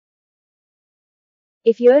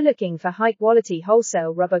If you're looking for high-quality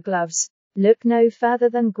wholesale rubber gloves, look no further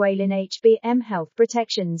than Guilin HBM Health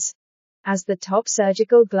Protections. As the top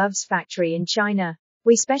surgical gloves factory in China,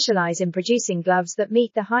 we specialize in producing gloves that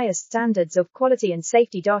meet the highest standards of quality and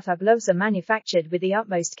safety. Our gloves are manufactured with the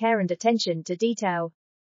utmost care and attention to detail.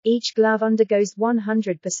 Each glove undergoes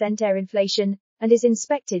 100% air inflation and is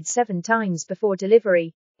inspected 7 times before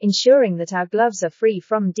delivery, ensuring that our gloves are free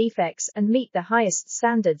from defects and meet the highest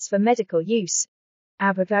standards for medical use.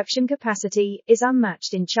 Our production capacity is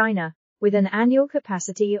unmatched in China, with an annual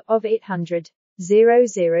capacity of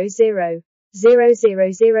 800,000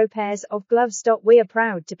 pairs of gloves. We are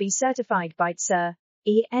proud to be certified by TSER,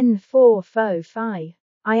 EN 445,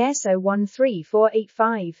 ISO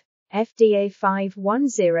 13485, FDA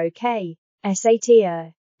 510K,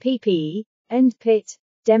 SAT, PPE, and PIT,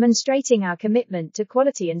 demonstrating our commitment to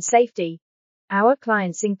quality and safety. Our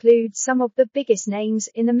clients include some of the biggest names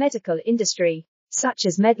in the medical industry, such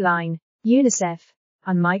as Medline, UNICEF,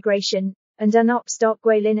 Migration, and UNOPS.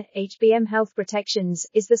 Guilin HBM Health Protections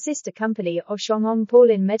is the sister company of Shuangong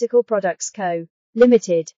Paulin Medical Products Co.,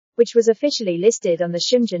 Limited, which was officially listed on the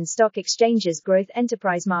Shenzhen Stock Exchange's Growth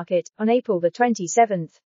Enterprise Market on April 27,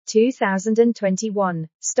 2021,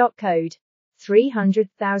 stock code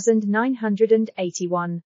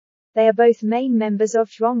 300,981. They are both main members of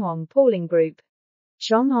Shuangong Paulin Group.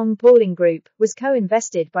 Shuangong Paulin Group was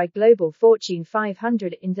co-invested by Global Fortune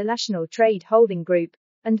 500 International Trade Holding Group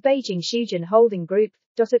and Beijing Shujin Holding Group.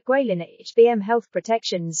 At Guilin HBM Health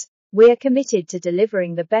Protections, we are committed to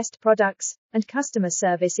delivering the best products and customer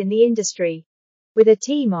service in the industry. With a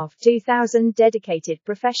team of 2,000 dedicated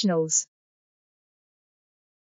professionals,